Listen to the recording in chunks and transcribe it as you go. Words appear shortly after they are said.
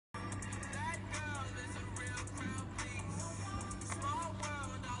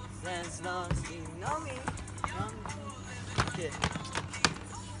Dance lost, you know me. Okay.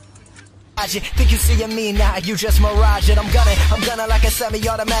 Think you see me now, you just mirage it. I'm gunning like a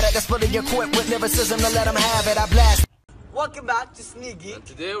semi-automatic that's fully equipped with lyricism to let them have it. I blast. Welcome back to Sneakgeak. And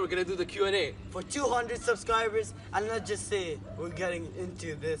today we're gonna do the Q&A For 200 subscribers, and let's just say we're getting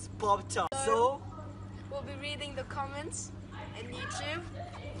into this pop talk. So, we'll be reading the comments in YouTube.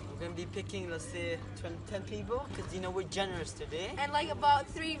 we're gonna be picking, let's say, 10 people, because you know we're generous today. And like about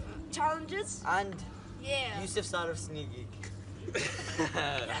 3 challenges. And Yeah. Yousef's out of Sneakgeak.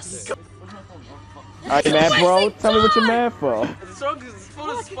 Yes. Are you mad, bro? Tell me what you're mad for. The song is full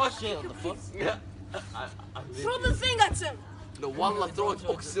of spot shit on the fuck. Yeah. Throw the thing at him. No, wallah, throw it,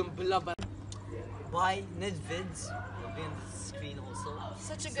 Oxim, billah. By Nedvids, will be on the screen also.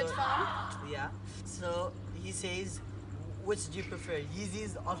 Such a good fan. Yeah. So he says, which do you prefer,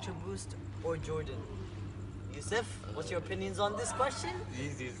 Yeezys, Ultra Boost, or Jordan? Yousef, what's your opinions on this question?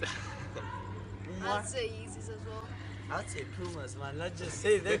 Yeezys. I'd say Yeezys as well. I'd say Pumas, man. Let's just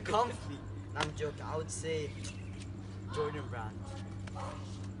say they're comfy. I'm joking. I would say Jordan brand.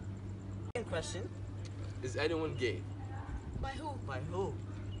 Second question. Is anyone gay? By who? By who?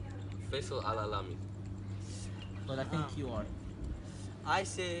 Faisal Al-Alami. But I think you are. I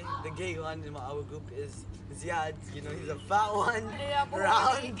say the gay one in our group is Ziyad. You know, he's a fat one. Yeah, but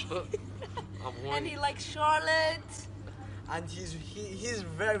round. And he likes Charlotte. And he's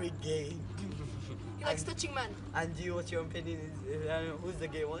very gay. He likes touching men. And you, what's your opinion? Who's the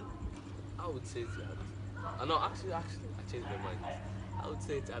gay one? I would say Ziyad. No, actually, I changed my mind. I would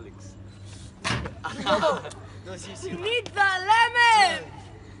say it's Alex. No, seriously. You need the lemon!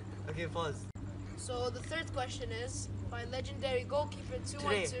 Okay, pause. So the third question is by legendary goalkeeper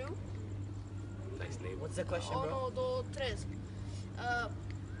 212. Nice name. What's the question, bro? Oh no, do tres.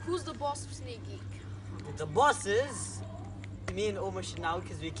 Who's the boss of Sneakgeak? The boss is me and Omar now,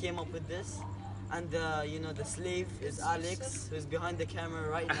 because we came up with this. And you know, the slave is Alex, who's behind the camera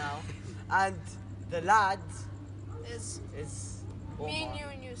right now. And the lad Is Omar. me and you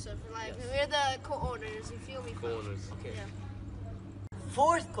and Yousef. Like we're the co-owners. You feel me? Co-owners. Okay. Yeah.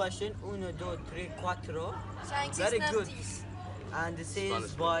 Fourth question, uno, dos, tres, cuatro. Saying Very sis good. nasties. And it says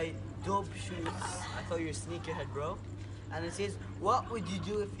Spanish, by Dope Shoes. I thought you were a sneakerhead, bro. And it says, what would you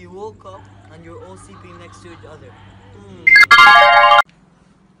do if you woke up and you're all sleeping next to each other?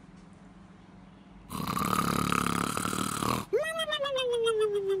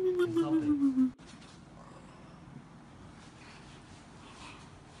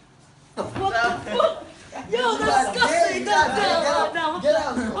 Yo, that's disgusting. Get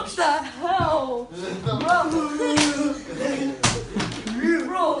out. What the hell?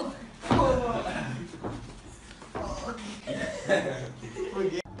 Bro.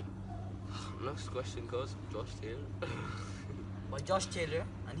 Next question goes Josh Taylor. By Josh Taylor.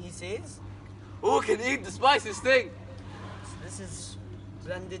 And he says, Who can eat the spiciest thing? this is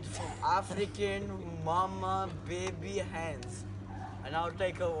blended from African mama baby hands. And I'll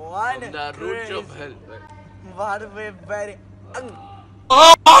take a one. From the root crazy- of hell. very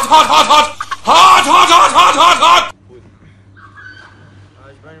I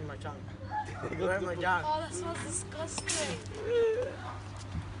was burning my tongue. Burning my tongue. Oh, that smells disgusting.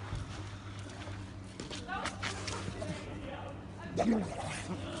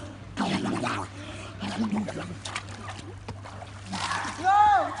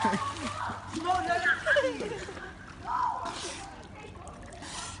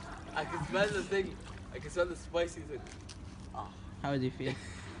 I can smell the thing. I can smell the spicy thing. How do you feel?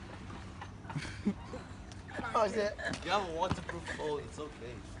 How is it? You have a waterproof hole, it's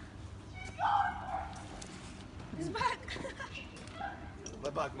okay. He's back. My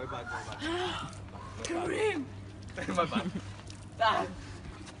back. Karim. My bad.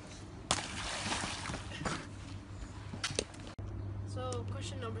 So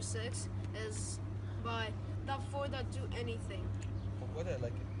question number 6 is by that four that do anything. What I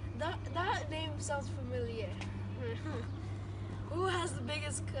like it. That name sounds familiar. Who has the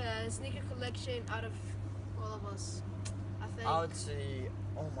biggest sneaker collection out of all of us? I think. I would say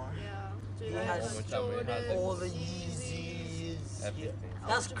Omar. Yeah. So He you has guys have Omar has Jordans, All the Yeezys. Yeezys. Everything.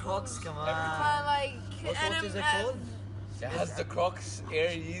 That's Crocs, come on. Like What is it called? It has the Crocs Air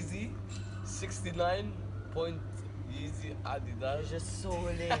Yeezy 69 point Yeezy Adidas. It's just so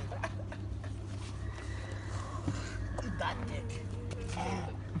lame. Eat that dick.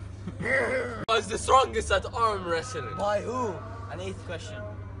 Was the strongest at arm wrestling. By who? An 8th question.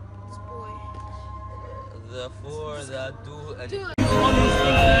 This boy. The four that do anything.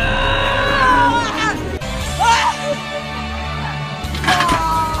 Dude.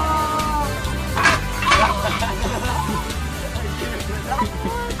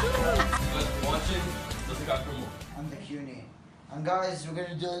 And guys, we're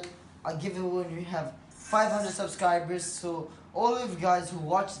gonna do a giveaway when we have 500 subscribers. So all of you guys who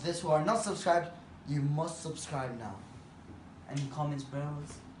watch this who are not subscribed, you must subscribe now. Any comments, bros?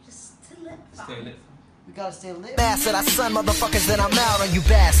 Just to live. Stay lit. We gotta stay lit. Bastard, I son motherfuckers, then I'm out on you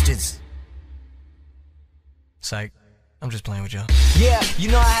bastards. Psych. I'm just playing with y'all. Yeah, you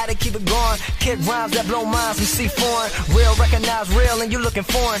know I had to keep it going. Kick rhymes that blow minds and see foreign. Real, recognize real, and you looking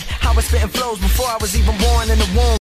foreign. How I spitting flows before I was even born in the womb.